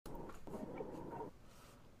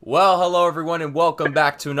Well, hello everyone, and welcome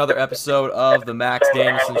back to another episode of the Max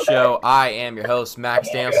Danielson Show. I am your host, Max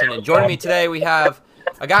Danielson, and joining me today we have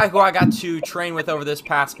a guy who I got to train with over this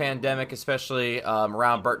past pandemic, especially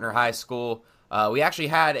around Berkner High School. We actually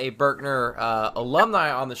had a Berkner alumni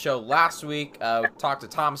on the show last week. We talked to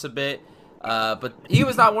Thomas a bit, but he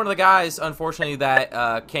was not one of the guys, unfortunately,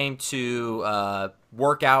 that came to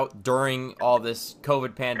work out during all this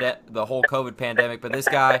the whole COVID pandemic. But this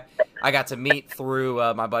guy I got to meet through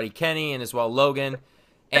my buddy Kenny and as well Logan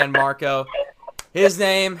and Marco. His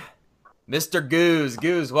name, Mr. Goose.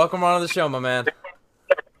 Goose, welcome on the show, my man.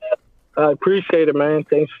 I appreciate it, man.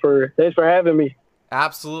 Thanks for having me.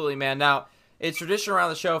 Absolutely, man. Now, it's tradition around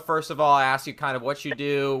the show. First of all, I ask you kind of what you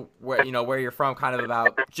do, where you're from, kind of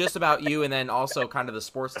about you, and then also kind of the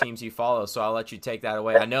sports teams you follow. So I'll let you take that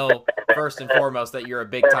away. I know first and foremost that you're a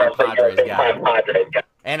big time Padres guy,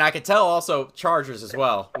 and I could tell also Chargers as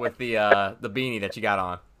well with the beanie that you got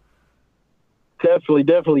on.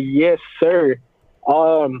 Definitely, yes, sir.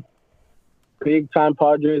 Big time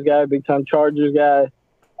Padres guy, big time Chargers guy.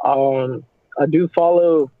 I do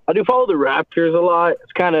follow the Raptors a lot.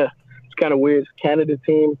 It's kind of weird. It's a Canada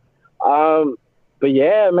team. But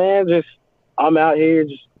yeah, man, I'm out here.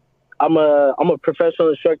 I'm a professional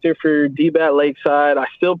instructor for DBAT Lakeside. I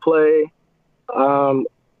still play.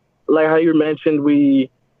 Like how you mentioned, we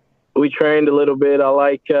trained a little bit. I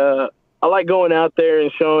like going out there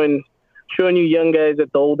and showing you young guys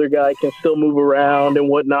that the older guy can still move around and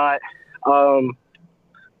whatnot.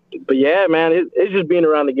 But yeah, man, it's just being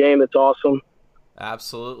around the game that's awesome.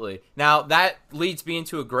 Absolutely. Now, that leads me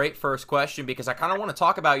into a great first question because I kind of want to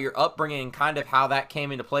talk about your upbringing and kind of how that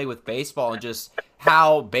came into play with baseball and just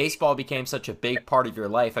how baseball became such a big part of your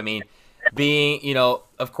life. I mean, being,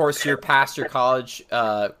 of course, you're past your college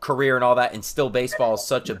career and all that, and still baseball is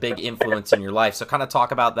such a big influence in your life. So kind of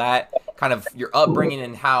talk about that, kind of your upbringing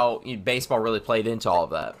and how baseball really played into all of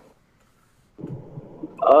that.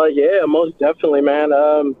 Yeah, most definitely, man.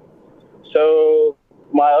 So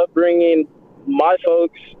my upbringing, my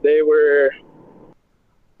folks, they were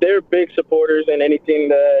big supporters in anything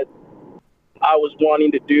that I was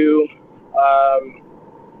wanting to do.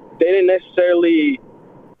 They didn't necessarily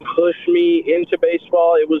push me into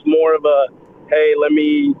baseball. It was more of a, hey, let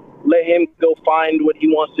him go find what he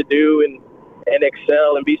wants to do and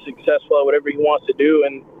excel and be successful at whatever he wants to do.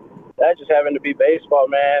 And that just happened to be baseball,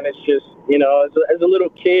 man. It's just, as a little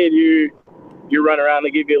kid, you run around,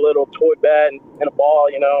 they give you a little toy bat and a ball,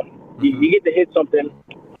 Mm-hmm. You get to hit something.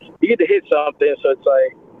 So it's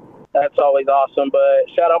like, that's always awesome. But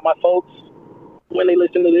shout out my folks when they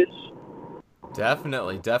listen to this.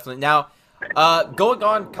 Definitely. Now, going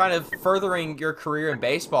on kind of furthering your career in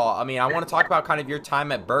baseball, I mean, I want to talk about kind of your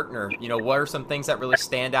time at Berkner. What are some things that really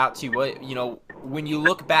stand out to you? When you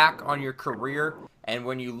look back on your career and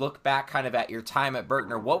when you look back kind of at your time at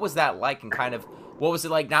Berkner, what was that like and kind of what was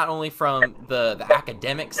it like not only from the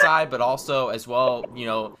academic side, but also as well,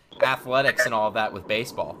 athletics and all of that with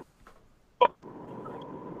baseball?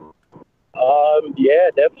 Yeah,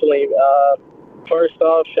 definitely. First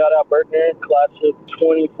off, shout out Berkner, class of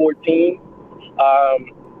 2014.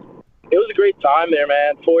 It was a great time there,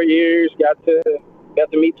 man. 4 years, got to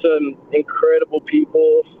meet some incredible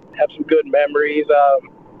people, have some good memories.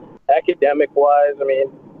 Academic wise, I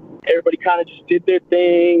mean, everybody kind of just did their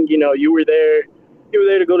thing. You were there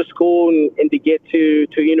to go to school and to get to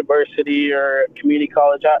university or community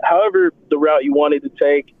college, however the route you wanted to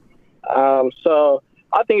take. So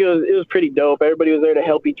I think it was pretty dope. Everybody was there to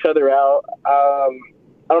help each other out. I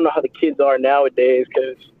don't know how the kids are nowadays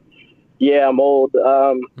because, yeah, I'm old.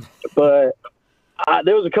 But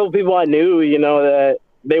there was a couple people I knew, that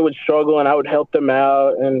they would struggle and I would help them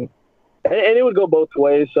out, and it would go both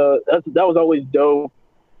ways. So that was always dope.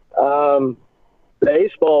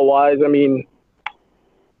 Baseball wise, I mean,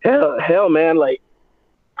 hell, man, like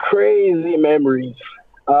crazy memories.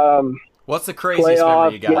 What's the craziest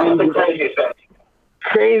memory you got?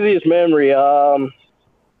 Craziest memory. I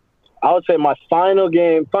would say my final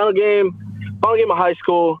game of high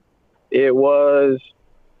school. It was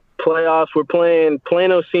playoffs. We're playing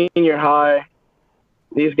Plano Senior High.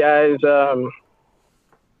 These guys, I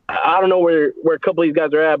don't know where a couple of these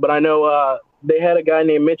guys are at, but I know they had a guy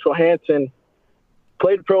named Mitchell Hansen.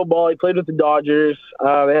 Played pro ball. He played with the Dodgers.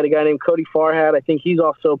 They had a guy named Cody Farhat. I think he's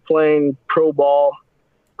also playing pro ball.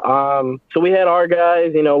 So we had our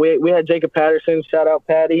guys. We had Jacob Patterson. Shout out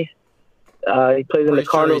Patty. He plays in the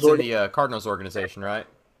Cardinals. He's in the Cardinals organization, right?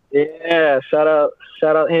 Yeah. Shout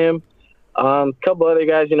out him. A couple other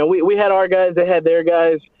guys. We had our guys. They had their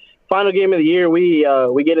guys. Final game of the year, we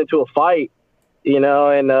get into a fight. And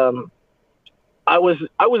I was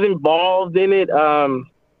involved in it.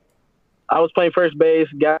 I was playing first base.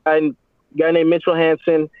 Guy named Mitchell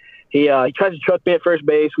Hansen. He tries to truck me at first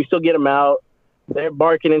base. We still get him out. They're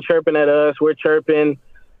barking and chirping at us. We're chirping.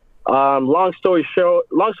 Long story short,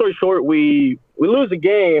 we lose the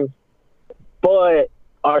game, but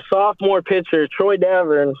our sophomore pitcher, Troy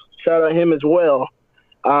Davern, shout out him as well.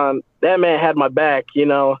 That man had my back, you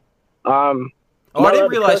know. I didn't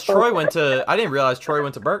realize Troy went to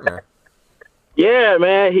Berkner. Yeah,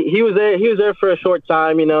 man, he was there. He was there for a short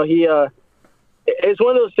time. You know, it's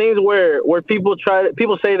one of those things where people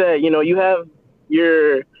say that, you know, you have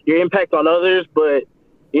your impact on others, but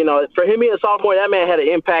you know, for him being a sophomore, that man had an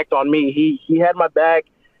impact on me. He had my back.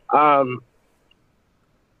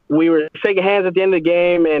 We were shaking hands at the end of the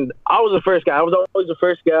game, and I was the first guy. I was always the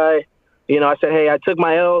first guy. You know, I said, hey, I took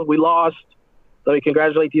my L. We lost. Let me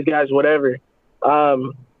congratulate these guys, whatever.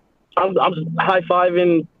 I'm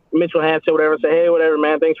high-fiving Mitchell Hansen, whatever. Say, hey, whatever,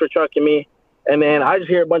 man. Thanks for trucking me. And then I just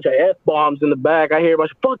hear a bunch of F-bombs in the back. I hear a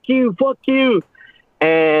bunch of, fuck you.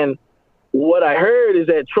 And what I heard is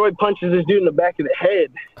that Troy punches this dude in the back of the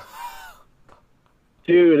head.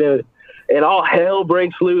 Dude, and all hell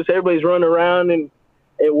breaks loose. Everybody's running around and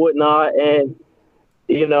whatnot. And,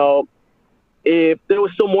 you know, if there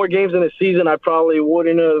was still more games in the season, I probably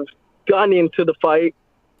wouldn't have gotten into the fight.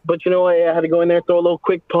 But you know what? I had to go in there, throw a little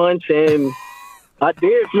quick punch, and I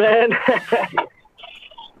did, man.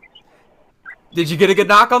 Did you get a good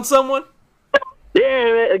knock on someone? Yeah,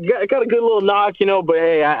 man, I got a good little knock, you know, but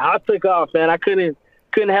hey, I took off, man. I couldn't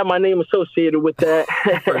have my name associated with that.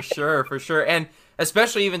 For sure. And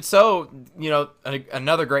especially even so, you know,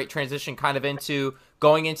 another great transition kind of into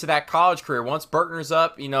going into that college career. Once Berkner's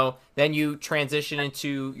up, you know, then you transition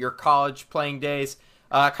into your college playing days.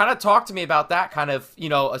 Kind of talk to me about that kind of, you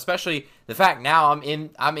know, especially the fact now I'm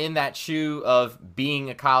in that shoe of being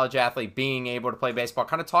a college athlete, being able to play baseball.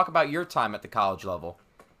 Kind of talk about your time at the college level.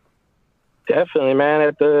 Definitely, man.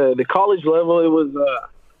 At the college level, it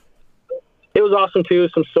was awesome too.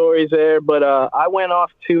 Some stories there, but I went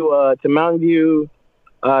off to Mountain View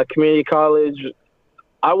Community College.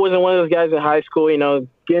 I wasn't one of those guys in high school, you know,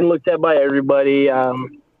 getting looked at by everybody.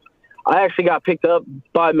 I actually got picked up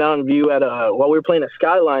by Mountain View while we were playing at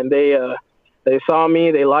Skyline. They saw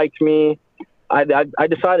me, they liked me. I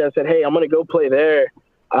decided, I said, hey, I'm gonna go play there.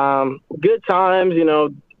 Good times, you know.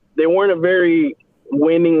 They weren't a very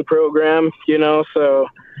winning program, you know, so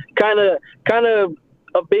kind of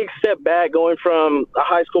a big step back going from a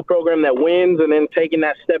high school program that wins and then taking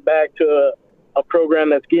that step back to a program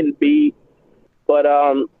that's getting beat. But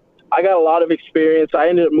I got a lot of experience. I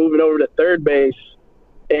ended up moving over to third base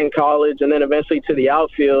in college and then eventually to the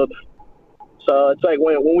outfield. So it's like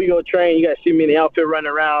when we go train, you guys see me in the outfield running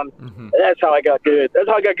around. Mm-hmm. That's how I got good. That's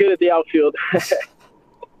how I got good at the outfield.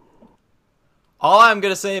 All I'm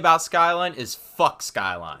going to say about Skyline is fuck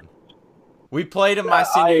Skyline. We played him my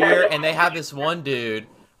senior year, and they had this one dude.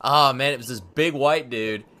 Oh, man, it was this big white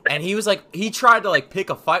dude. And he was like, he tried to, like, pick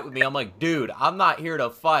a fight with me. I'm like, dude, I'm not here to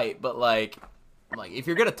fight, but, like, if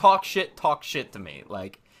you're going to talk shit to me.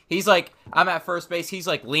 Like, he's like, I'm at first base. He's,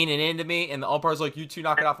 like, leaning into me, and the umpire's like, you two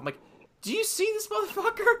knock it off. I'm like, do you see this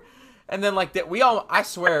motherfucker? And then, like, I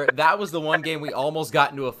swear, that was the one game we almost got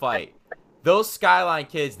into a fight. Those Skyline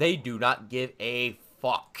kids, they do not give a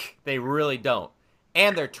fuck. They really don't.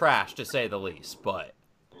 And they're trash, to say the least. But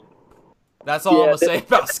that's all I'm going to say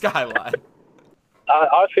about Skyline.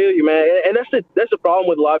 I feel you, man. And that's the problem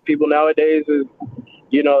with a lot of people nowadays is,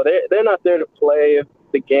 you know, they're not there to play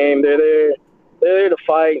the game. They're there to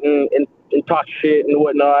fight and talk shit and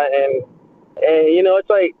whatnot. And you know, it's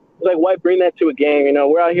like why bring that to a game? You know,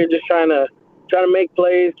 we're out here just trying to make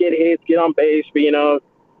plays, get hits, get on base. But, you know,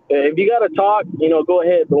 if you got to talk, you know, go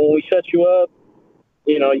ahead. But when we shut you up,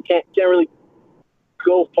 you know, you can't really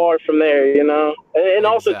go far from there, you know. And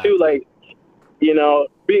also, too, like, you know,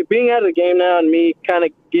 being out of the game now and me kind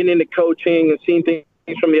of getting into coaching and seeing things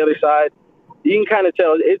from the other side, you can kind of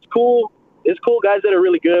tell it's cool. It's cool guys that are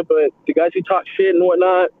really good, but the guys who talk shit and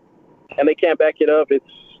whatnot and they can't back it up,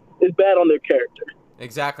 it's bad on their character.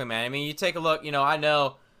 Exactly, man. I mean, you take a look, you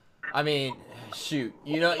know, shoot,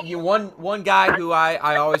 you know, one guy who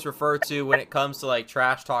I always refer to when it comes to like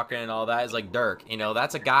trash talking and all that is like Dirk. You know,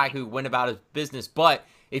 that's a guy who went about his business. But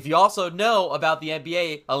if you also know about the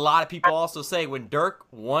NBA, a lot of people also say when Dirk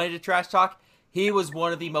wanted to trash talk, he was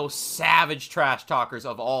one of the most savage trash talkers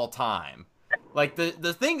of all time. Like the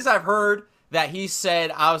things I've heard that he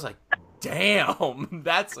said, I was like, damn,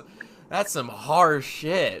 that's some harsh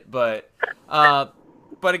shit. But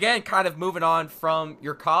again, kind of moving on from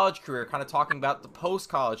your college career, kind of talking about the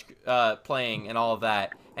post-college playing and all of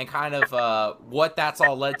that, and kind of what that's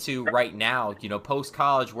all led to right now, you know,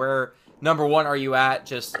 post-college, where number one are you at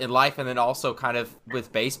just in life, and then also kind of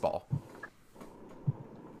with baseball?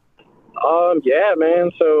 Yeah,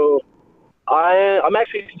 man. So I'm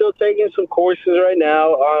actually still taking some courses right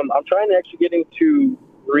now. I'm trying to actually get into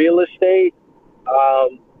real estate.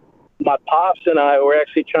 My pops and I were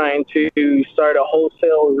actually trying to start a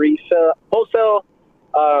wholesale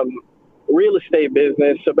real estate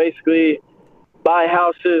business. So basically, buy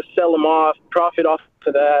houses, sell them off, profit off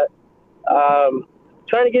of that.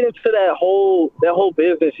 Trying to get into that whole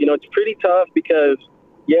business. You know, it's pretty tough because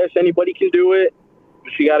yes, anybody can do it,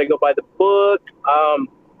 but you got to go by the book.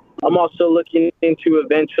 I'm also looking into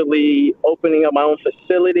eventually opening up my own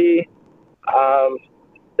facility.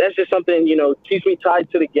 That's just something, you know, keeps me tied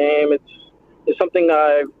to the game. It's something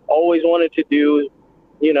I've always wanted to do.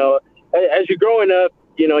 You know, as you're growing up,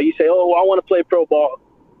 you know, you say, oh, I want to play pro ball.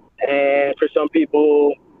 And for some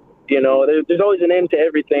people, you know, there's always an end to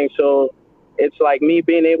everything. So it's like me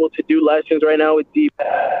being able to do lessons right now with Deep,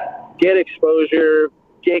 get exposure,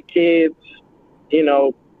 get kids, you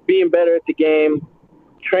know, being better at the game,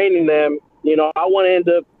 training them. You know, I want to end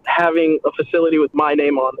up having a facility with my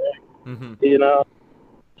name on there, you know.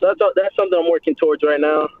 So that's something I'm working towards right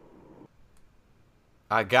now.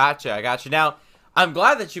 I gotcha. Now, I'm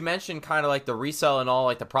glad that you mentioned kind of like the resale and all,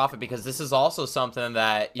 like the profit, because this is also something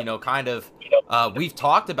that, you know, kind of we've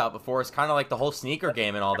talked about before. It's kind of like the whole sneaker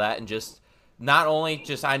game and all that, and just not only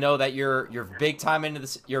just I know that you're big time into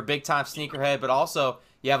this, you're a big time sneakerhead, but also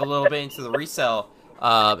you have a little bit into the resale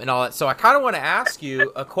and all that. So I kind of want to ask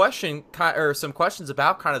you a question or some questions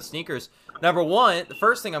about kind of sneakers. Number one, the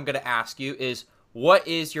first thing I'm going to ask you is, what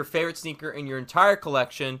is your favorite sneaker in your entire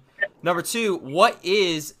collection? Number two, what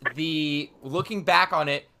is looking back on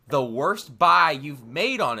it, the worst buy you've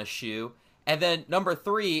made on a shoe? And then number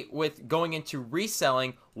three, with going into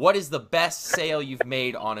reselling, what is the best sale you've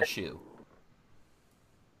made on a shoe?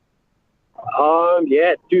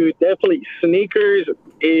 Yeah, dude, definitely sneakers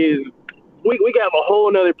is, we can have a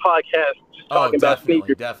whole nother podcast just talking about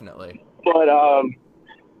sneakers. Definitely. But,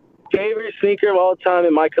 favorite sneaker of all time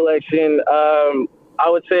in my collection, I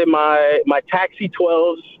would say my Taxi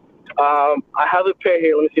 12s. I have a pair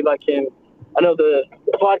here. Let me see if I can. I know the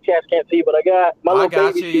podcast can't see, but I got my little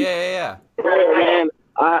baby shoes. Yeah, man.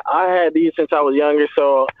 I had these since I was younger,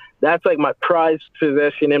 so that's like my prized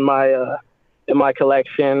possession in my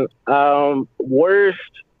collection.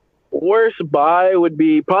 Worst buy would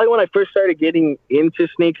be probably when I first started getting into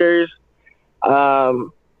sneakers. I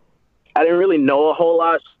didn't really know a whole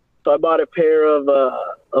lot. So I bought a pair of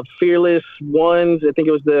Fearless ones. I think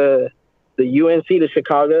it was the UNC to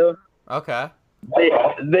Chicago. Okay.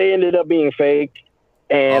 They ended up being fake,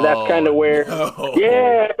 and that's kind of where. No.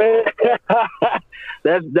 Yeah, man.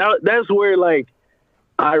 that's where like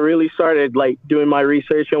I really started like doing my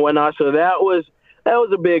research and whatnot. So that was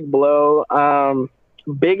a big blow.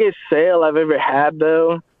 Biggest sale I've ever had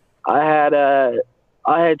though. I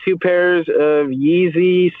had two pairs of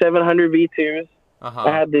Yeezy 700 V2s.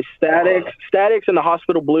 I had the Statics and the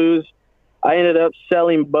Hospital Blues. I ended up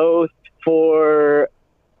selling both for,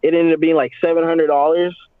 it ended up being like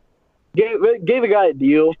 $700. Gave the guy a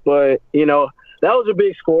deal, but, you know, that was a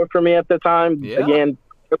big score for me at the time. Yeah. Again,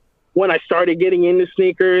 when I started getting into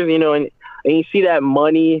sneakers, you know, and you see that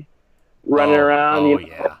money running around. You know.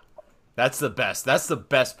 Yeah. That's the best. That's the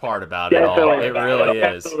best part about it all. It really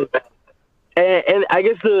is. And I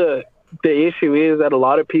guess the issue is that a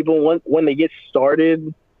lot of people, when they get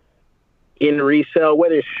started in resale,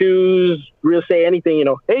 whether it's shoes, real estate, anything, you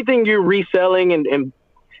know, anything you're reselling and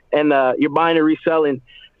you're buying and reselling,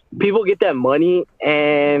 people get that money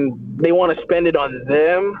and they want to spend it on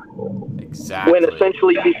them. Exactly. When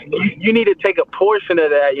essentially you need to take a portion of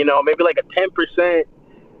that, you know, maybe like a 10%,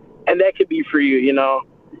 and that could be for you, you know.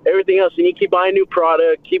 Everything else, you need to keep buying new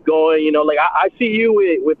product, keep going, you know. Like I see you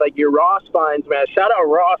with like your Ross finds, man. Shout out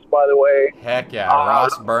Ross, by the way. Heck yeah,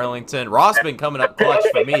 Ross Burlington. Ross been coming up clutch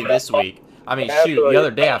for me this week. I mean, shoot, the other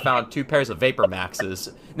day I found 2 pairs of Vapor Maxes.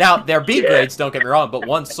 Now, they're B grades, don't get me wrong, but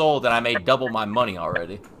one sold and I made double my money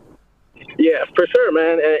already. Yeah, for sure,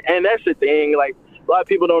 man. And that's the thing. Like, a lot of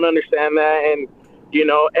people don't understand that. And, you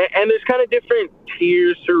know, and there's kind of different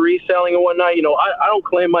tiers to reselling and whatnot. You know, I don't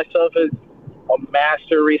claim myself as a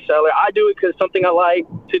master reseller. I do it because it's something I like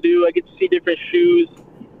to do. I get to see different shoes,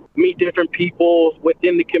 meet different people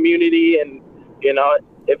within the community. And, you know,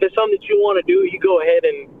 if it's something that you want to do, you go ahead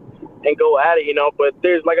and go at it, you know. But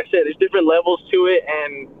there's, like I said, there's different levels to it,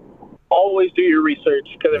 and always do your research,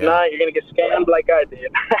 because if not, you're going to get scammed like I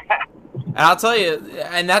did. And I'll tell you,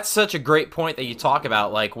 and that's such a great point that you talk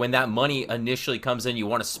about, like when that money initially comes in, you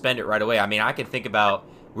want to spend it right away. I mean, I can think about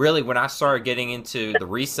really when I started getting into the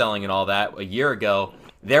reselling and all that a year ago,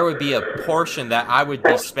 there would be a portion that I would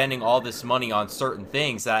be spending all this money on certain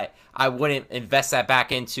things that I wouldn't invest that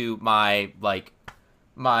back into my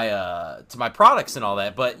to my products and all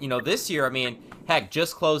that. But, you know, this year, I mean, heck,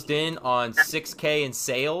 just closed in on 6K in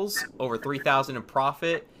sales, over 3,000 in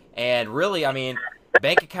profit. And really, I mean,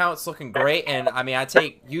 bank account's looking great. And I mean,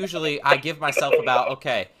 usually I give myself about,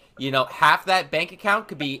 okay, you know, half that bank account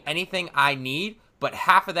could be anything I need, but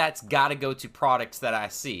half of that's got to go to products that I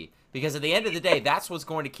see. Because at the end of the day, that's what's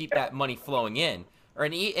going to keep that money flowing in.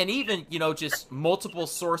 And even, you know, just multiple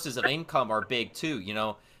sources of income are big too, you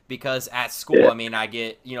know, because at school, I mean, I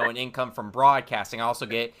get, you know, an income from broadcasting. I also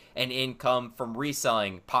get an income from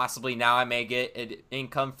reselling. Possibly now I may get an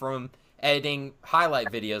income from editing highlight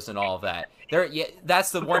videos and all of that.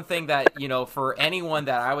 That's the one thing that, you know, for anyone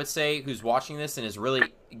that I would say who's watching this and is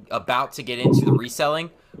really about to get into the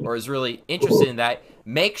reselling or is really interested in that,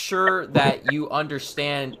 make sure that you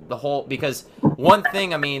understand the whole, because one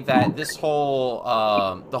thing, I mean, that this whole,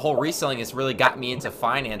 the whole reselling has really got me into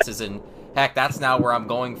finances, and heck, that's now where I'm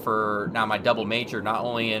going for now my double major, not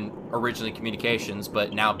only in originally communications,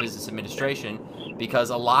 but now business administration, because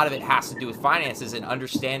a lot of it has to do with finances and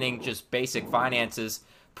understanding just basic finances,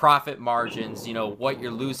 profit margins, you know, what you're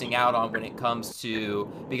losing out on when it comes to,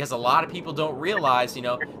 because a lot of people don't realize, you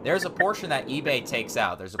know, there's a portion that eBay takes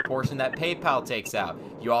out. There's a portion that PayPal takes out.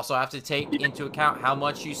 You also have to take into account how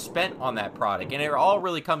much you spent on that product. And it all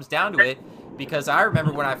really comes down to it, because I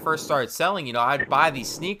remember when I first started selling, you know, I'd buy these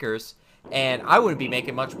sneakers and I wouldn't be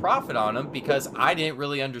making much profit on them because I didn't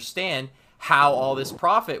really understand how all this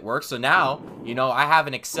profit works. So now, you know, I have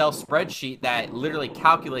an Excel spreadsheet that literally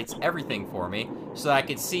calculates everything for me so that I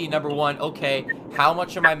can see, number one, okay, how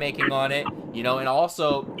much am I making on it? You know, and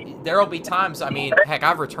also there will be times, I mean, heck,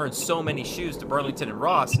 I've returned so many shoes to Burlington and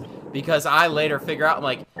Ross because I later figure out, I'm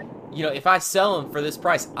like, you know, if I sell them for this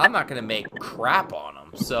price, I'm not going to make crap on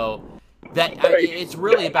them. So it's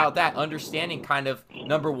really about that, understanding kind of,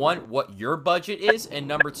 number one, what your budget is, and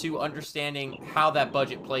number two, understanding how that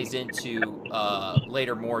budget plays into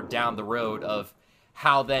later more down the road of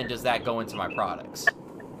how then does that go into my products.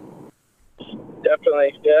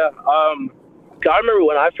 Definitely, yeah. I remember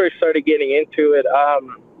when I first started getting into it,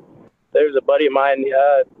 there's a buddy of mine,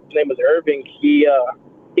 his name was Irving. He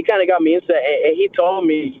kind of got me into it, and he told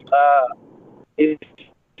me,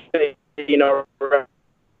 you know,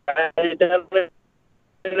 that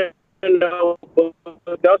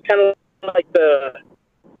was kind of like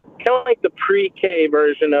the pre-K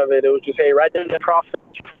version of it. It was just, hey, write down the profit,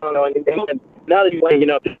 you know, and now that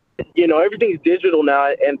you know everything's digital now,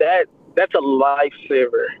 and that's a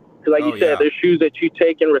lifesaver. Because like you said, there's shoes that you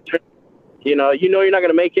take and return. You know you're not going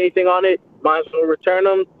to make anything on it. Might as well return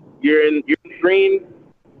them. You're in green.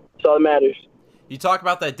 That's all that matters. You talk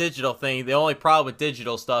about that digital thing. The only problem with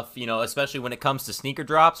digital stuff, you know, especially when it comes to sneaker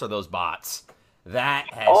drops, are those bots.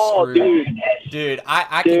 That has screwed. Dude,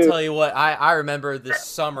 I can tell you what, I remember this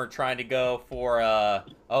summer trying to go for,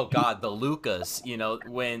 oh God, the Lucas, you know,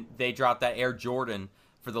 when they dropped that Air Jordan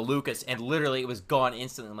for the Lucas, and literally it was gone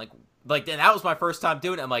instantly. I'm like, and that was my first time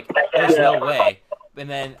doing it. I'm like, there's no way. And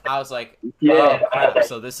then I was like, oh crap,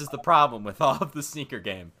 so this is the problem with all of the sneaker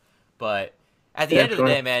game. But at the end of the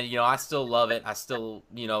day, man, you know, I still love it. I still,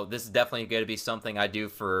 you know, this is definitely going to be something I do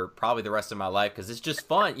for probably the rest of my life because it's just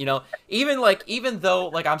fun. You know, even though,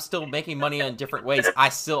 like, I'm still making money in different ways, I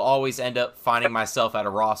still always end up finding myself at a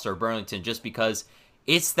Ross or Burlington just because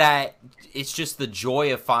it's just the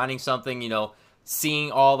joy of finding something, you know, seeing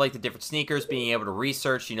all, like, the different sneakers, being able to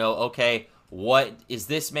research, you know, okay, what is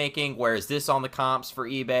this making? Where is this on the comps for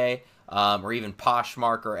eBay? Or even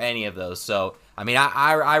Poshmark or any of those. So, I mean,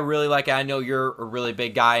 I really like it. I know you're a really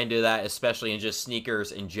big guy into that, especially in just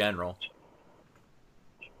sneakers in general.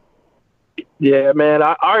 Yeah, man.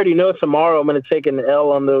 I already know tomorrow I'm going to take an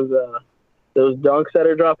L on those dunks that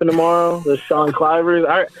are dropping tomorrow, those Sean Clivers.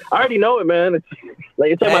 I already know it, man. It's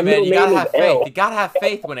like my middle name is L. You got to have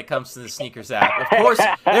faith when it comes to the sneakers app. Of course,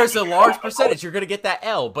 there's a large percentage you're going to get that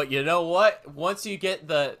L, but you know what? Once you get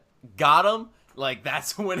the got 'em, like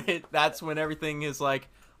that's when everything is like,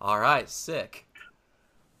 all right, sick.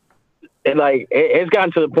 And like it's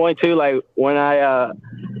gotten to the point too. Like when I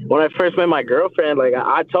first met my girlfriend, like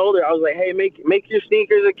I told her, I was like, hey, make your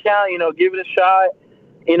sneakers account. You know, give it a shot.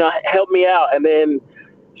 You know, help me out. And then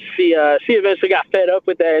she eventually got fed up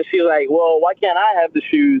with that, and she's like, well, why can't I have the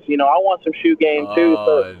shoes? You know, I want some shoe game too.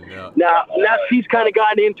 So no. now she's kind of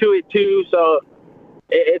gotten into it too. So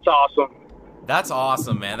it's awesome. That's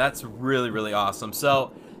awesome, man. That's really, really awesome.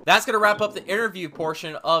 So that's going to wrap up the interview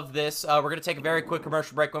portion of this. We're going to take a very quick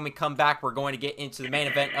commercial break. When we come back, we're going to get into the main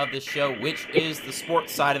event of this show, which is the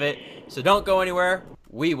sports side of it. So don't go anywhere.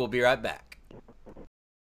 We will be right back.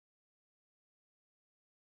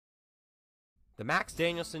 The Max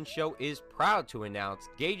Danielson Show is proud to announce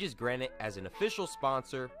Gage's Granite as an official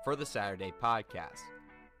sponsor for the Saturday podcast.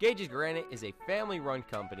 Gage's Granite is a family-run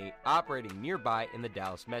company operating nearby in the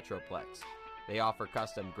Dallas Metroplex. They offer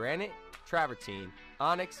custom granite, travertine,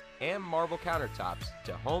 onyx, and marble countertops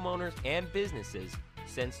to homeowners and businesses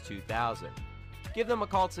since 2000. Give them a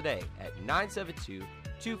call today at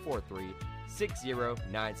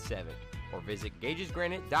 972-243-6097 or visit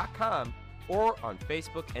gagesgranite.com or on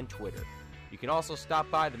Facebook and Twitter. You can also stop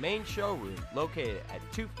by the main showroom located at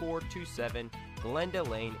 2427 Glenda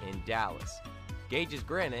Lane in Dallas. Gage's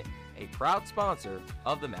Granite, a proud sponsor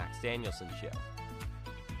of the Max Danielson Show.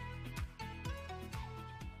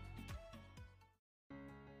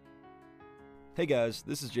 Hey guys,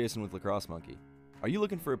 this is Jason with Lacrosse Monkey. Are you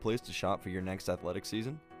looking for a place to shop for your next athletic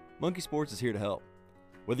season? Monkey Sports is here to help.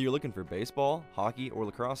 Whether you're looking for baseball, hockey, or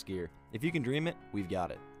lacrosse gear, if you can dream it, we've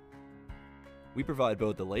got it. We provide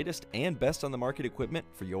both the latest and best on the market equipment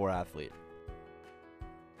for your athlete.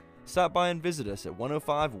 Stop by and visit us at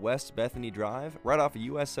 105 West Bethany Drive, right off of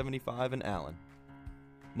US 75 in Allen.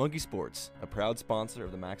 Monkey Sports, a proud sponsor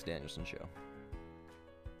of the Max Danielson Show.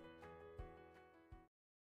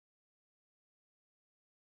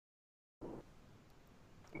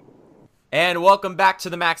 And welcome back to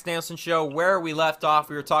the Max Danielson Show. Where we left off,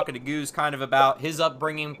 we were talking to Goose kind of about his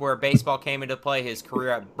upbringing, where baseball came into play, his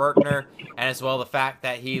career at Berkner, and as well the fact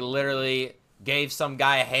that he literally gave some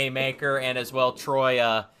guy a haymaker, and as well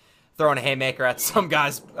Troy throwing a haymaker at some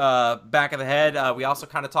guy's back of the head. We also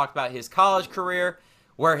kind of talked about his college career,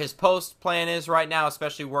 where his post plan is right now,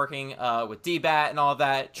 especially working with DBAT and all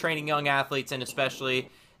that, training young athletes, and especially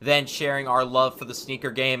then sharing our love for the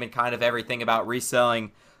sneaker game and kind of everything about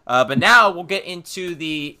reselling. But now we'll get into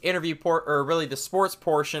the interview or really the sports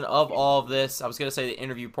portion of all of this. I was going to say the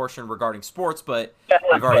interview portion regarding sports, but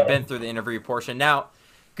we've already been through the interview portion. Now,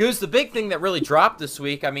 Goose, the big thing that really dropped this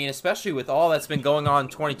week, I mean, especially with all that's been going on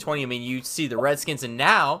in 2020, I mean, you see the Redskins, and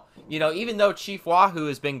now, you know, even though Chief Wahoo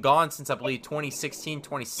has been gone since, I believe, 2016,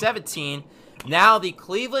 2017, now the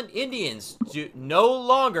Cleveland Indians no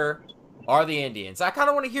longer are the Indians. I kind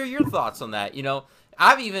of want to hear your thoughts on that. You know,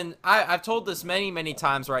 I've told this many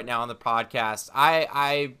times right now on the podcast.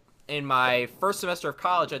 I in my first semester of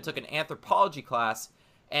college, I took an anthropology class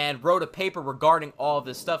and wrote a paper regarding all of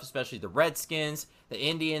this stuff, especially the Redskins, the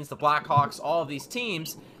Indians, the Blackhawks, all of these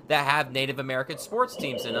teams that have Native American sports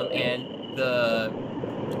teams in them, and the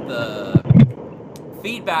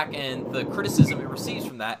feedback and the criticism it receives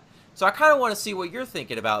from that. So I kind of want to see what you're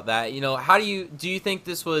thinking about that. You know, how do you think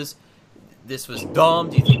this was dumb?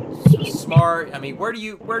 Do you think this was smart? I mean, where do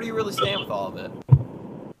you really stand with all of it?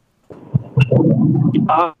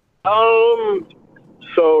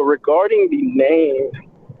 So regarding the name,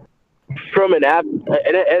 from an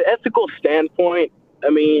ethical standpoint, I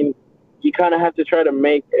mean, you kind of have to try to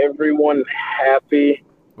make everyone happy,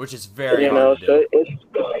 which is very hard to do.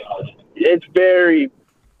 So it's very,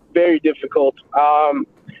 very difficult.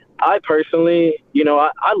 I personally, you know,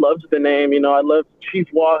 I loved the name. You know, I loved Chief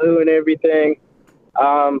Wahoo and everything.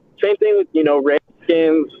 Same thing with, you know,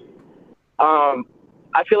 Redskins. I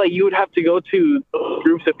feel like you would have to go to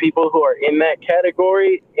groups of people who are in that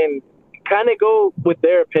category and kind of go with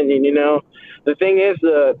their opinion, you know. The thing is,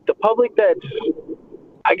 the public that's,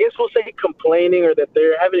 I guess we'll say, complaining or that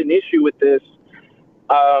they're having an issue with this,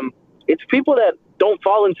 it's people that don't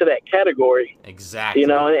fall into that category. Exactly. You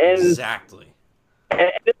know, exactly.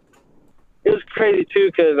 And it was crazy, too,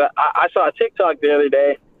 because I saw a TikTok the other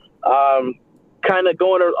day, kind of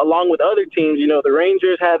going along with other teams. You know, the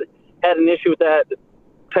Rangers had an issue with that, the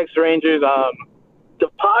Texas Rangers, the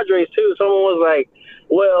Padres, too. Someone was like,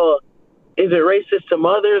 well, is it racist to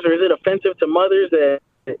mothers or is it offensive to mothers that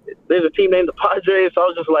there's a team named the Padres? So I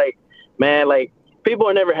was just like, man, like, people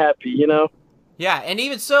are never happy, you know? Yeah, and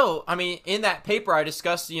even so, I mean, in that paper I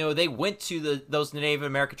discussed, you know, they went to those Native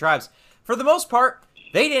American tribes. For the most part,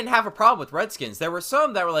 they didn't have a problem with Redskins. There were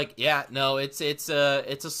some that were like, yeah, no, it's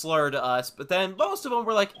a slur to us. But then most of them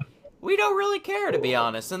were like, we don't really care, to be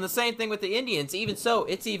honest. And the same thing with the Indians. Even so,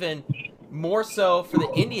 it's even more so for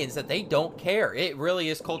the Indians that they don't care. It really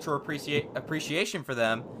is cultural appreciation for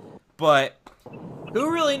them. But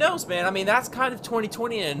who really knows, man? I mean, that's kind of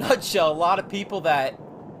 2020 in a nutshell. A lot of people that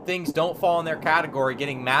things don't fall in their category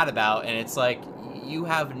getting mad about, and it's like, you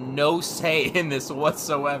have no say in this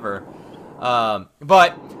whatsoever.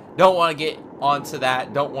 But don't want to get onto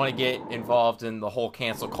that. Don't want to get involved in the whole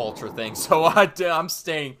cancel culture thing. So I'm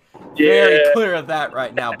staying very clear of that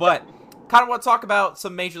right now. But kind of want to talk about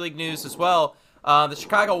some Major League news as well. The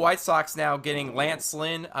Chicago White Sox now getting Lance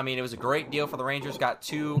Lynn. I mean, it was a great deal for the Rangers. Got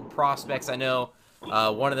two prospects. I know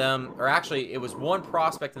One of them, or actually, it was one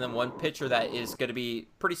prospect and then one pitcher that is going to be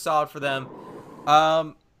pretty solid for them.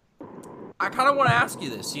 I kind of want to ask you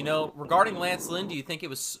this, regarding Lance Lynn. Do you think it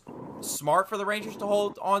was smart for the Rangers to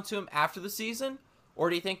hold on to him after the season, or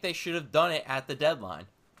do you think they should have done it at the deadline?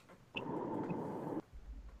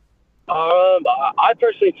 I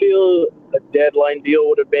personally feel a deadline deal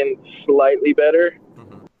would have been slightly better.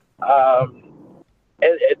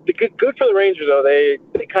 Good for the Rangers, though. They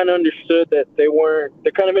kind of understood that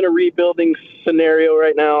they're kind of in a rebuilding scenario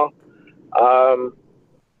right now.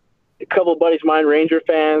 A couple of buddies of mine, Ranger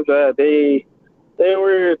fans, they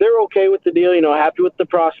were okay with the deal, happy with the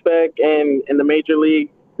prospect and the major league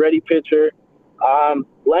ready pitcher.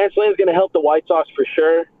 Lance Lynn's going to help the White Sox for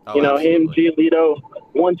sure. Him, Giolito,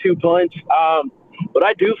 1-2 punch. But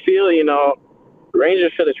I do feel,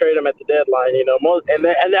 Rangers should have traded him at the deadline,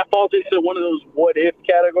 and that falls into one of those what if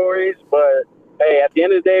categories. But hey, at the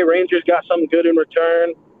end of the day, Rangers got something good in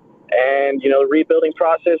return, and the rebuilding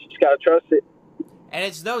process, just gotta trust it. And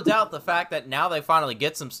it's no doubt the fact that now they finally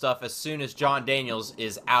get some stuff as soon as John Daniels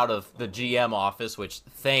is out of the GM office, which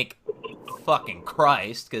thank fucking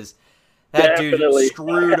Christ, because that dude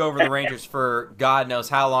screwed over the Rangers for God knows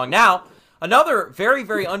how long. Now, another very,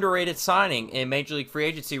 very underrated signing in Major League Free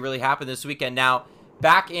Agency really happened this weekend. Now,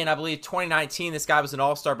 back in, I believe, 2019, this guy was an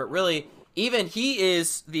all-star, but really, even he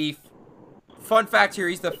is the fun fact here,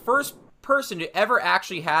 he's the first person to ever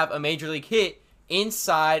actually have a Major League hit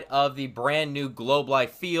inside of the brand new Globe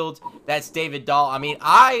Life Field. That's David Dahl. I mean,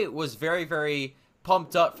 I was very, very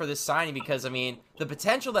pumped up for this signing because, I mean, the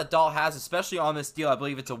potential that Dahl has, especially on this deal, I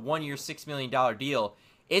believe it's a 1-year, $6 million deal.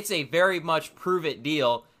 It's a very much prove-it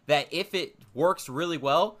deal that if it works really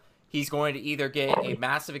well, he's going to either get a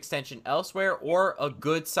massive extension elsewhere or a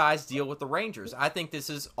good-sized deal with the Rangers. I think this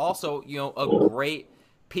is also, a great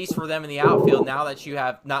piece for them in the outfield now that you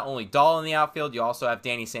have not only Dahl in the outfield, you also have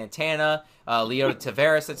Danny Santana, Leota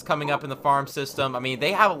Taveras that's coming up in the farm system. I mean,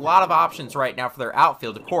 they have a lot of options right now for their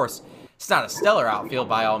outfield. Of course, it's not a stellar outfield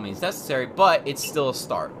by all means necessary, but it's still a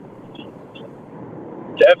start.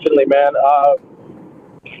 Definitely, man.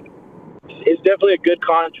 It's definitely a good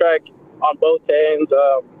contract on both ends.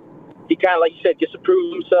 He kind of, like you said, gets to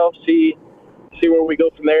prove himself, see where we go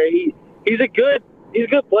from there. He's a good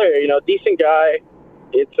player, decent guy.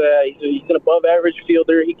 He's an above average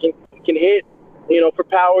fielder. He can hit, for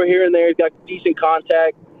power here and there. He's got decent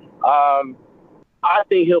contact. I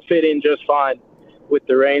think he'll fit in just fine with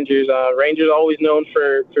the Rangers. Rangers always known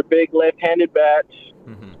for big left-handed bats.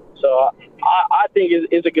 Mm-hmm. So I think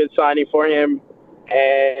it's a good signing for him,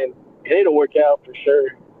 and it'll work out for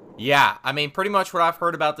sure. Yeah, I mean, pretty much what I've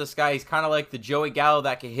heard about this guy, he's kind of like the Joey Gallo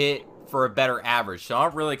that can hit for a better average. So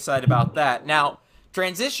I'm really excited about that. Now,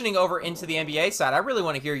 transitioning over into the NBA side, I really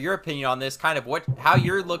want to hear your opinion on this, kind of how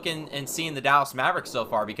you're looking and seeing the Dallas Mavericks so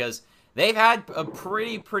far, because they've had a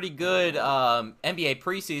pretty good NBA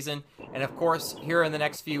preseason, and of course, here in the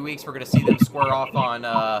next few weeks, we're going to see them square off on,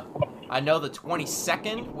 I know, the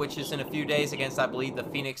 22nd, which is in a few days against, I believe, the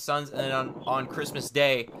Phoenix Suns, and then on Christmas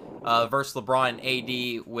Day versus LeBron and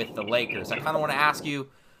AD with the Lakers. I kind of want to ask you,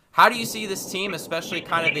 how do you see this team, especially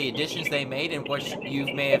kind of the additions they made and what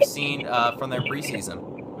you may have seen from their preseason?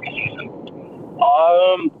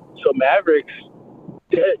 So Mavericks,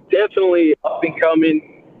 definitely up and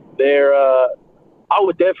coming. I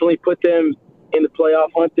would definitely put them in the playoff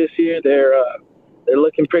hunt this year. They're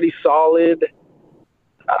looking pretty solid.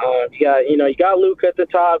 You got Luke at the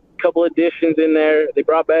top, couple additions in there. They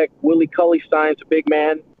brought back Willie Cauley-Stein, a big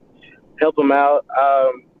man, help him out.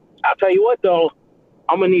 I'll tell you what, though.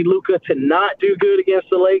 I'm going to need Luka to not do good against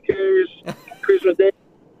the Lakers Christmas Day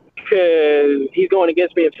because he's going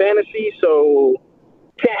against me in fantasy, so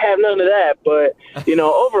can't have none of that. But,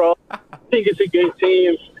 overall, I think it's a good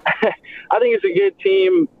team. I think it's a good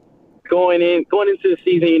team going into the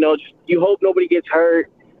season. You hope nobody gets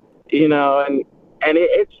hurt, and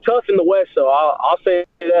it's tough in the West, so I'll say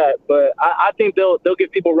that. But I think they'll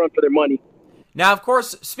give people a run for their money. Now, of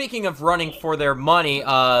course, speaking of running for their money,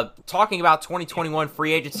 talking about 2021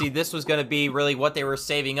 free agency, this was going to be really what they were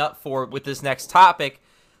saving up for with this next topic.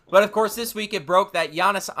 But, of course, this week it broke that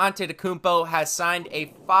Giannis Antetokounmpo has signed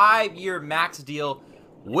a 5-year max deal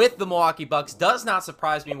with the Milwaukee Bucks. Does not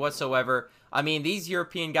surprise me whatsoever. I mean, these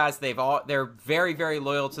European guys, they're very, very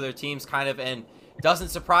loyal to their teams, kind of, and doesn't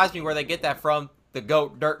surprise me where they get that from. The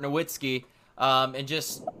GOAT, Dirk Nowitzki. And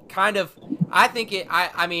just kind of, I think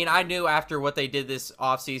I knew after what they did this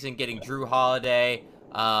offseason, getting Drew Holiday.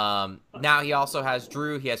 Now he also has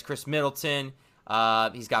Drew. He has Chris Middleton.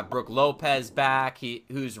 He's got Brook Lopez back,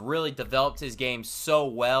 who's really developed his game so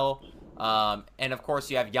well. And, of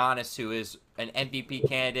course, you have Giannis, who is an MVP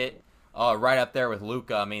candidate. right up there with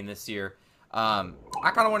Luka. I mean, this year. I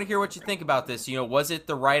kind of want to hear what you think about this. Was it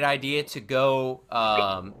the right idea to go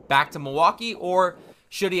back to Milwaukee, or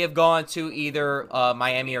should he have gone to either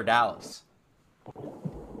Miami or Dallas?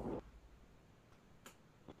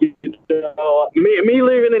 Me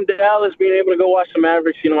living in Dallas, being able to go watch the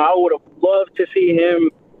Mavericks, I would have loved to see him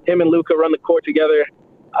and Luka run the court together.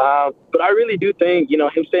 But I really do think,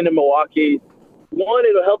 him staying in Milwaukee, one,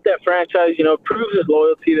 it'll help that franchise, proves his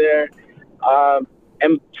loyalty there.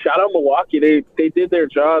 And shout out Milwaukee. They did their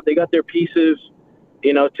job. They got their pieces,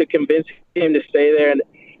 to convince him to stay there. And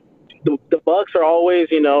the Bucks are always,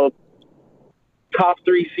 top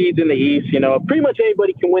 3 seeds in the East. Pretty much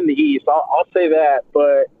anybody can win the East. I'll say that.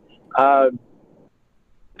 But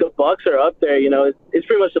the Bucks are up there. It's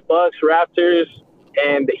pretty much the Bucks, Raptors,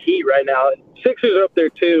 and the Heat right now. Sixers are up there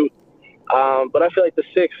too. But I feel like the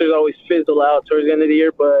Sixers always fizzle out towards the end of the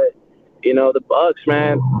year. But the Bucks,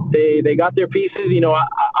 man, they got their pieces.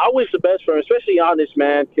 I wish the best for him, especially Giannis,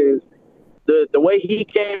 man, because the way he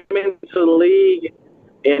came into the league,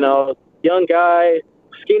 young guy,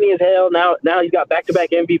 skinny as hell. Now he's got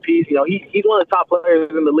back-to-back MVPs. He's one of the top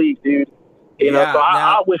players in the league, dude. So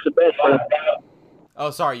I wish the best for him.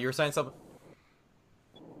 Oh, sorry, you were saying something?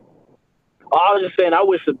 I was just saying I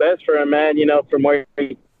wish the best for him, man, from where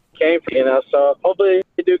he came from, so hopefully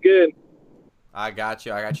he do good. I got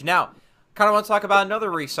you. Now, kind of want to talk about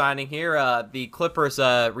another re-signing here. The Clippers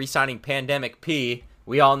re-signing Pandemic P.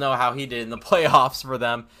 We all know how he did in the playoffs for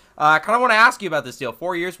them. I kind of want to ask you about this deal.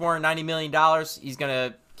 4 years, more than $90 million. He's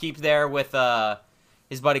going to keep there with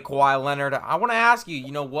his buddy Kawhi Leonard. I want to ask you,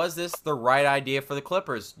 was this the right idea for the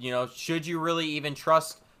Clippers? Should you really even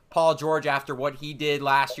trust Paul George after what he did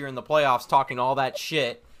last year in the playoffs, talking all that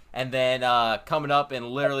shit, and then coming up and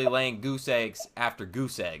literally laying goose eggs after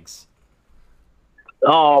goose eggs?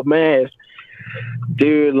 Oh, man.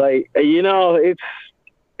 Dude,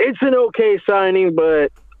 it's an okay signing,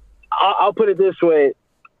 but I'll put it this way.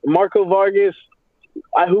 Marco Vargas,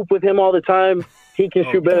 I hoop with him all the time. He can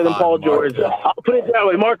shoot better than Paul George. I'll put it that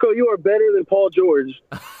way. Marco, you are better than Paul George.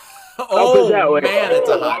 Oh, put it that way. Man, it's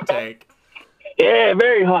a hot take. Yeah,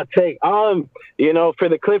 very hot take. For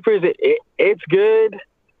the Clippers, it's good.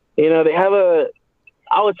 They have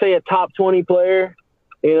I would say a top 20 player,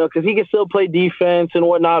 because he can still play defense and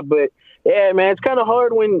whatnot. But yeah, man, it's kind of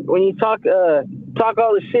hard when you talk all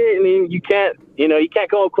the shit and then you can't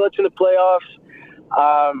go clutch in the playoffs.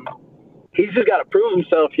 He's just got to prove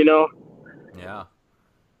himself, Yeah.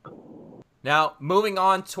 Now, moving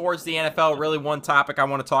on towards the NFL, really one topic I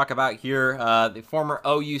want to talk about here. The former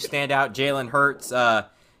OU standout Jalen Hurts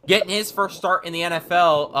getting his first start in the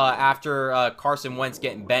NFL after Carson Wentz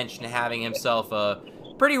getting benched and having himself a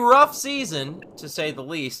pretty rough season, to say the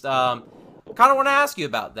least. Kind of want to ask you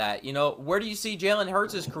about that. Where do you see Jalen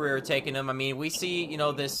Hurts' career taking him? I mean, we see,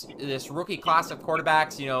 this rookie class of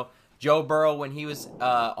quarterbacks, Joe Burrow when he was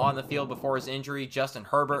on the field before his injury, Justin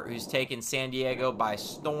Herbert, who's taken San Diego by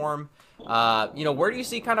storm. Where do you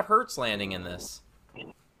see kind of Hurts landing in this?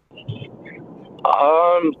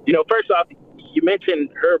 First off, you mentioned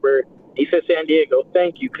Herbert. He said San Diego.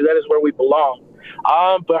 Thank you, because that is where we belong.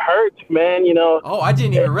 But Hurts, man, Oh, I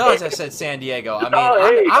didn't even realize I said San Diego. I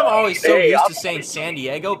mean, I'm always so used to saying San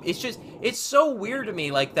Diego. It's so weird to me,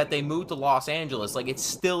 that they moved to Los Angeles. It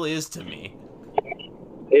still is to me.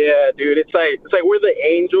 Yeah, dude, it's like we're the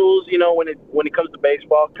Angels, when it comes to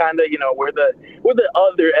baseball, kind of, we're the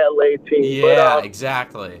other LA team. Yeah,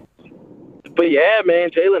 exactly. But yeah, man,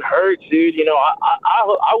 Jalen Hurts, dude,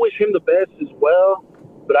 I wish him the best as well,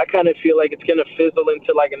 but I kind of feel like it's gonna fizzle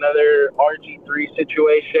into another RG3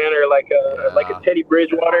 situation or like a Teddy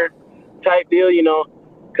Bridgewater type deal,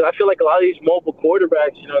 because I feel like a lot of these mobile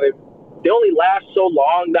quarterbacks, they only last so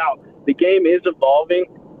long. Now the game is evolving,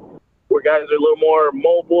 where guys are a little more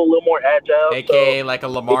mobile, a little more agile. AKA like a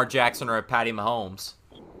Lamar Jackson or a Patty Mahomes.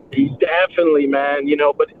 Definitely, man.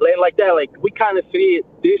 But like that, we kind of see it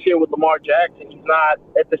this year with Lamar Jackson. He's not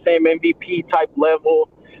at the same MVP type level.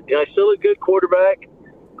 He's still a good quarterback.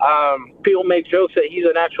 People make jokes that he's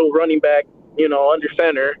an actual running back, under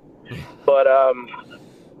center. But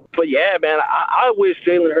yeah, man, I wish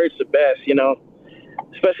Jalen Hurts the best,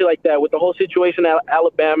 especially like that with the whole situation at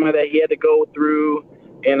Alabama that he had to go through,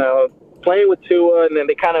 playing with Tua, and then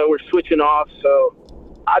they kind of were switching off. So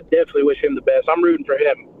I definitely wish him the best. I'm rooting for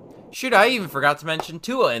him. Shoot, I even forgot to mention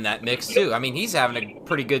Tua in that mix, too. I mean, he's having a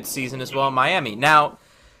pretty good season as well in Miami. Now,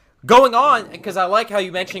 going on, because I like how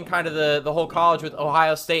you mentioned kind of the whole college with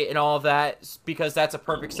Ohio State and all of that, because that's a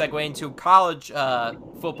perfect segue into college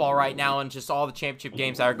football right now and just all the championship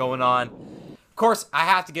games that are going on. Of course, I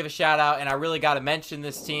have to give a shout-out, and I really got to mention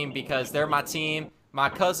this team because they're my team. My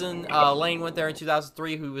cousin Lane went there in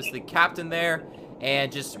 2003, who was the captain there.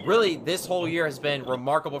 And just really, this whole year has been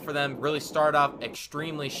remarkable for them. Really started off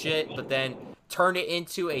extremely shit, but then turned it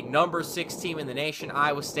into a number 6 team in the nation.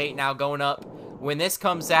 Iowa State now going up. When this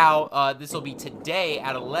comes out, this will be today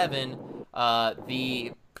at 11,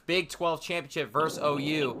 the Big 12 championship versus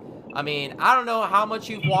OU. I mean, I don't know how much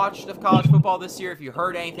you've watched of college football this year, if you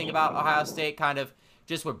heard anything about Ohio State, kind of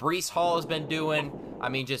just what Breece Hall has been doing. I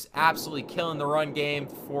mean, just absolutely killing the run game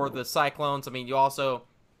for the Cyclones. I mean, you also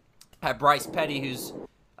have Bryce Petty, who's,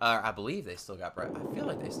 I believe they still got Bryce. I feel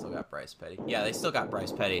like they still got Bryce Petty. Yeah, they still got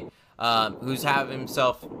Bryce Petty, who's having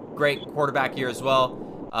himself great quarterback here as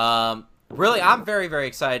well. Really, I'm very, very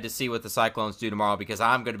excited to see what the Cyclones do tomorrow because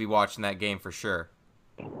I'm going to be watching that game for sure.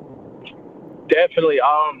 Definitely.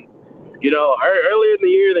 Earlier in the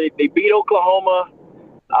year, they beat Oklahoma.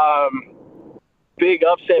 Big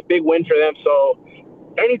upset, big win for them. So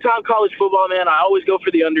anytime college football, man, I always go for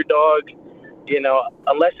the underdog.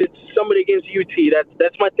 Unless it's somebody against UT,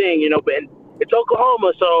 that's my thing, but it's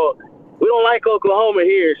Oklahoma, so we don't like Oklahoma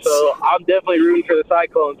here, so I'm definitely rooting for the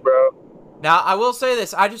Cyclones, bro. Now, I will say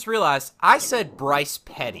this, I just realized I said Bryce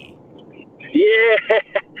Petty. Yeah.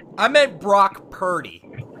 I meant Brock Purdy.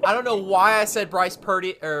 I don't know why I said Bryce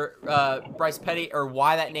Petty or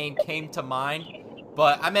why that name came to mind,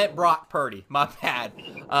 but I meant Brock Purdy. My bad.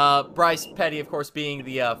 Bryce Petty, of course, being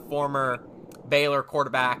the former Baylor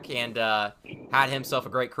quarterback and had himself a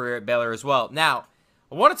great career at Baylor as well. Now,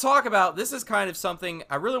 I want to talk about, this is kind of something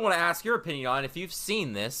I really want to ask your opinion on, if you've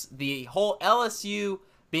seen this, the whole LSU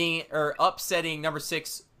upsetting number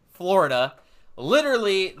 6 Florida.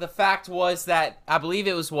 Literally, the fact was that I believe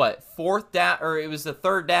it was fourth down, or it was the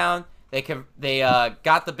third down. They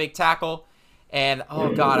got the big tackle, and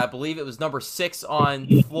oh god, I believe it was number 6 on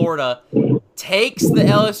Florida takes the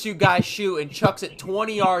LSU guy's shoe and chucks it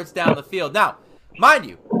 20 yards down the field. Now, mind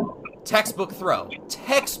you, textbook throw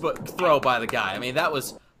by the guy. I mean, that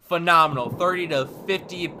was phenomenal. 30 to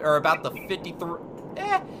 50, or about the 53,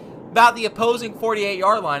 about the opposing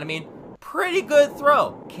 48-yard line. I mean, pretty good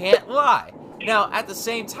throw, can't lie. Now, at the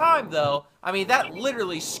same time, though, I mean, that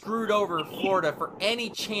literally screwed over Florida for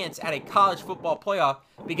any chance at a college football playoff,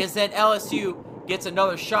 because then LSU gets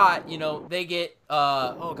another shot. They get,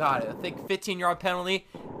 I think 15-yard penalty.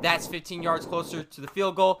 That's 15 yards closer to the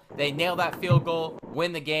field goal. They nail that field goal,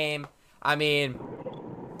 win the game. I mean,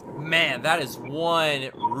 man, that is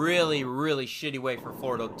one really, really shitty way for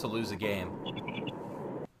Florida to lose a game.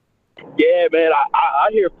 Yeah, man, I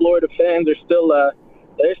hear Florida fans are still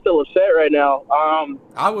they're still upset right now.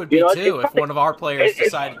 I would be too if one of our players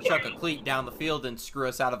decided to chuck a cleat down the field and screw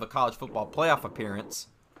us out of a college football playoff appearance.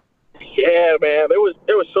 Yeah, man, there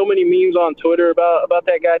was so many memes on Twitter about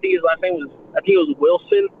that guy. I think his last name was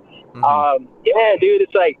Wilson. Mm-hmm. Yeah, dude,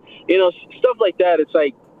 it's like stuff like that. It's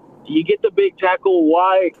like you get the big tackle.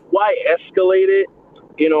 Why escalate it?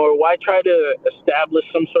 Or why try to establish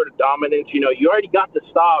some sort of dominance? You already got the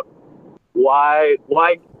stop. Why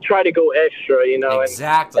try to go extra,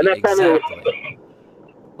 Exactly, and that kinda, exactly.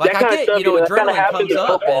 Like, I get, adrenaline comes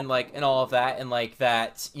up and all of that, and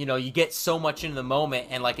that, you get so much into the moment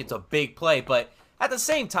and it's a big play, but at the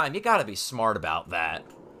same time, you got to be smart about that.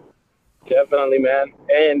 Definitely, man.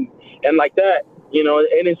 And like that,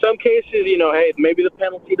 and in some cases, hey, maybe the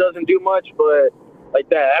penalty doesn't do much, but like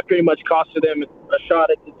that pretty much costed them a shot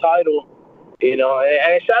at the title, and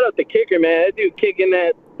shout out the kicker, man. That dude kicking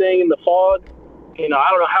that thing in the fog, I don't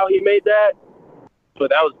know how he made that, but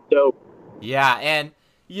that was dope. Yeah, and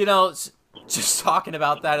just talking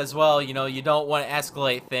about that as well, you don't want to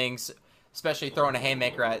escalate things, especially throwing a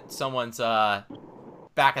haymaker at someone's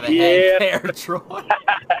back of the head there, Troy.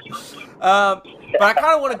 But I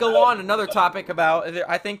kind of want to go on another topic about,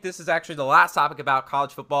 I think this is actually the last topic about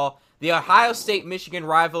college football, the Ohio State-Michigan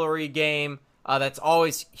rivalry game that's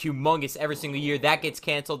always humongous every single year. That gets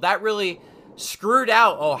canceled. That really screwed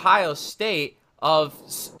out Ohio State of,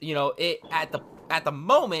 it at the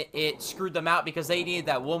moment, it screwed them out because they needed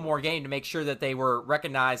that one more game to make sure that they were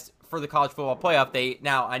recognized for the college football playoff.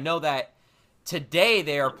 Now, I know that today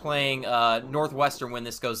they are playing Northwestern when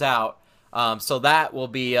this goes out, so that will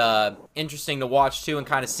be interesting to watch too, and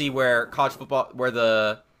kind of see where college football, where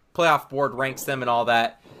the playoff board ranks them and all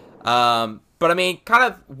that. But I mean, kind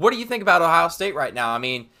of, what do you think about Ohio State right now? I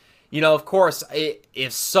mean, of course,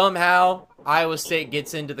 if somehow Iowa State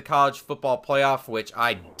gets into the college football playoff, which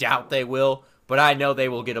I doubt they will, but I know they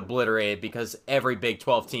will get obliterated because every Big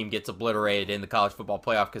 12 team gets obliterated in the college football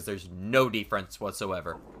playoff because there's no defense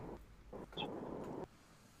whatsoever.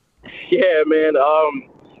 Yeah, man. On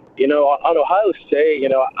Ohio State,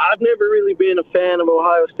 I've never really been a fan of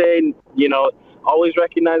Ohio State. Always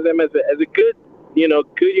recognize them as a good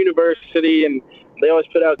good university, and they always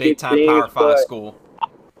put out Big good time teams. Power 5 but school.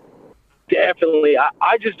 definitely,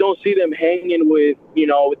 I just don't see them hanging with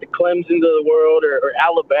the Clemsons of the world or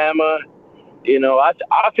Alabama.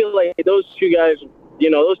 I feel like those two guys,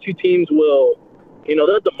 those two teams will,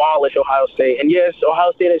 they'll demolish Ohio State. And yes,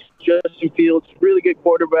 Ohio State has Justin Fields, really good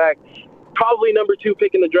quarterback, probably number 2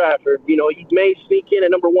 pick in the draft, or he may sneak in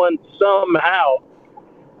at number 1 somehow.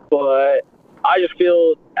 But I just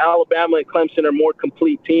feel Alabama and Clemson are more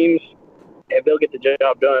complete teams, and they'll get the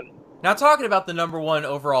job done. Now, talking about the number 1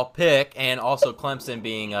 overall pick and also Clemson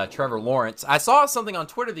being Trevor Lawrence, I saw something on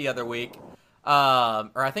Twitter the other week,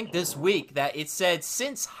 or I think this week, that it said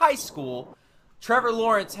since high school, Trevor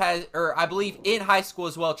Lawrence has, or I believe in high school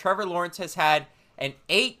as well, Trevor Lawrence has had an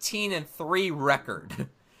 18-3 record.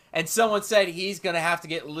 And someone said he's going to have to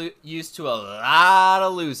get used to a lot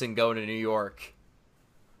of losing going to New York.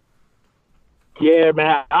 Yeah,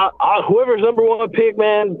 man. Whoever's number 1 pick,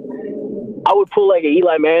 man, I would pull like an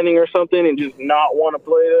Eli Manning or something and just not want to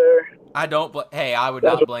play there. I would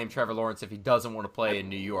not blame Trevor Lawrence if he doesn't want to play in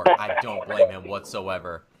New York. I don't blame him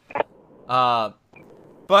whatsoever.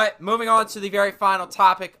 But moving on to the very final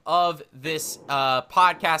topic of this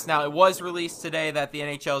podcast. Now, it was released today that the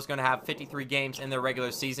NHL is going to have 53 games in their regular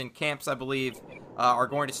season. Camps, I believe, are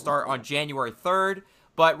going to start on January 3rd.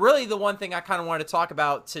 But really, the one thing I kind of wanted to talk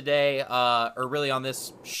about today, or really on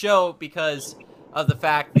this show, because of the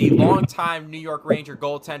fact the longtime New York Ranger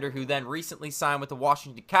goaltender who then recently signed with the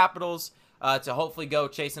Washington Capitals to hopefully go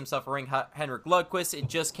chase himself a ring, Henrik Lundqvist, it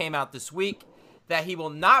just came out this week that he will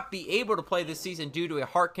not be able to play this season due to a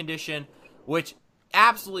heart condition, which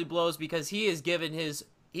absolutely blows because he's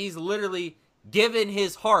literally given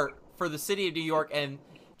his heart for the city of New York, and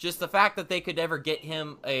just the fact that they could ever get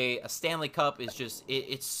him a Stanley Cup is just,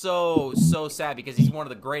 it's so sad because he's one of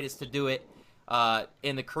the greatest to do it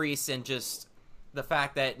in the crease, and just the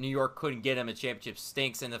fact that New York couldn't get him a championship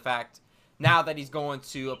stinks, and the fact now that he's going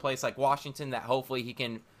to a place like Washington that hopefully he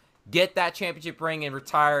can get that championship ring and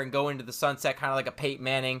retire and go into the sunset kind of like a Peyton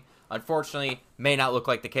Manning, unfortunately, may not look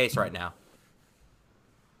like the case right now.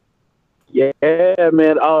 Yeah,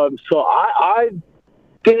 man. So I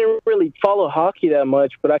didn't really follow hockey that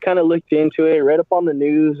much, but I kind of looked into it, read up on the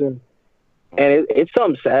news, and it's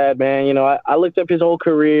something sad, man. I looked up his whole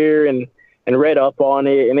career and read up on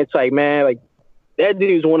it, and it's like, man, like that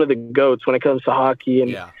dude's one of the GOATs when it comes to hockey,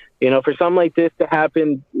 and for something like this to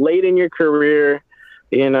happen late in your career,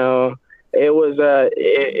 it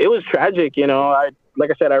was tragic.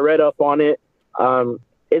 Like I said, I read up on it.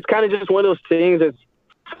 It's kind of just one of those things that's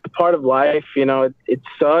part of life. It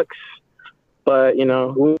sucks, but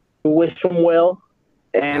we wish him well,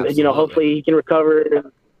 and Absolutely. Hopefully he can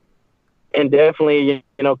recover and definitely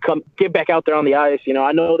come get back out there on the ice.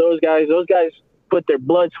 I know those guys put their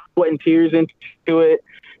blood, sweat, and tears into it.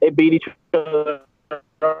 They beat each other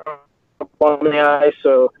on the ice,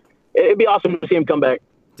 so it'd be awesome to see him come back.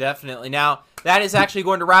 Definitely. Now, that is actually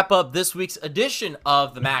going to wrap up this week's edition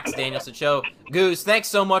of the Max Danielson Show. Goose, thanks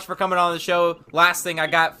so much for coming on the show. Last thing I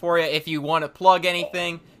got for you, if you want to plug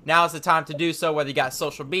anything, now is the time to do so, whether you got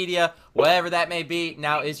social media, whatever that may be,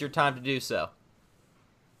 now is your time to do so.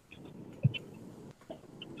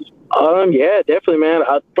 Yeah, definitely, man.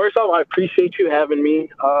 First off, I appreciate you having me.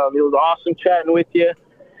 It was awesome chatting with you.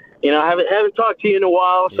 I haven't talked to you in a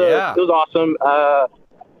while, so It was awesome. I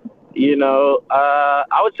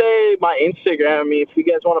would say my Instagram. If you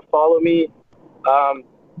guys want to follow me,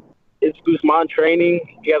 it's Guzman Training.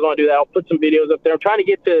 If you guys want to do that, I'll put some videos up there. I'm trying to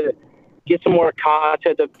get some more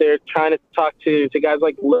content up there. Trying to talk to guys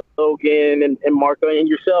like Logan and Marco and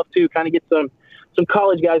yourself too. Kind of get some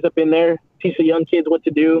college guys up in there. Teach the young kids what to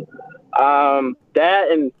do. That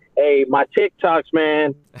and my TikToks,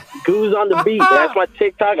 man. Goose on the beat. That's my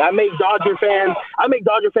TikTok. I make Dodger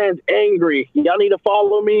fans angry. Y'all need to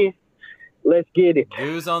follow me. Let's get it.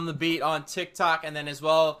 Goose on the beat on TikTok, and then as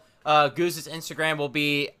well, Goose's Instagram will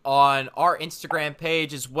be on our Instagram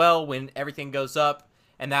page as well when everything goes up,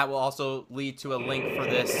 and that will also lead to a link for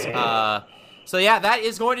this. So yeah, that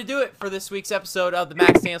is going to do it for this week's episode of the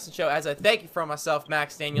Max Danielson Show. As I thank you for myself,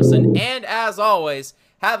 Max Danielson, and as always,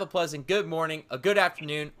 have a pleasant good morning, a good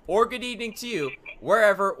afternoon, or good evening to you,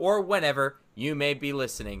 wherever or whenever you may be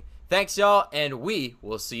listening. Thanks, y'all, and we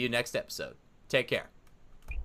will see you next episode. Take care.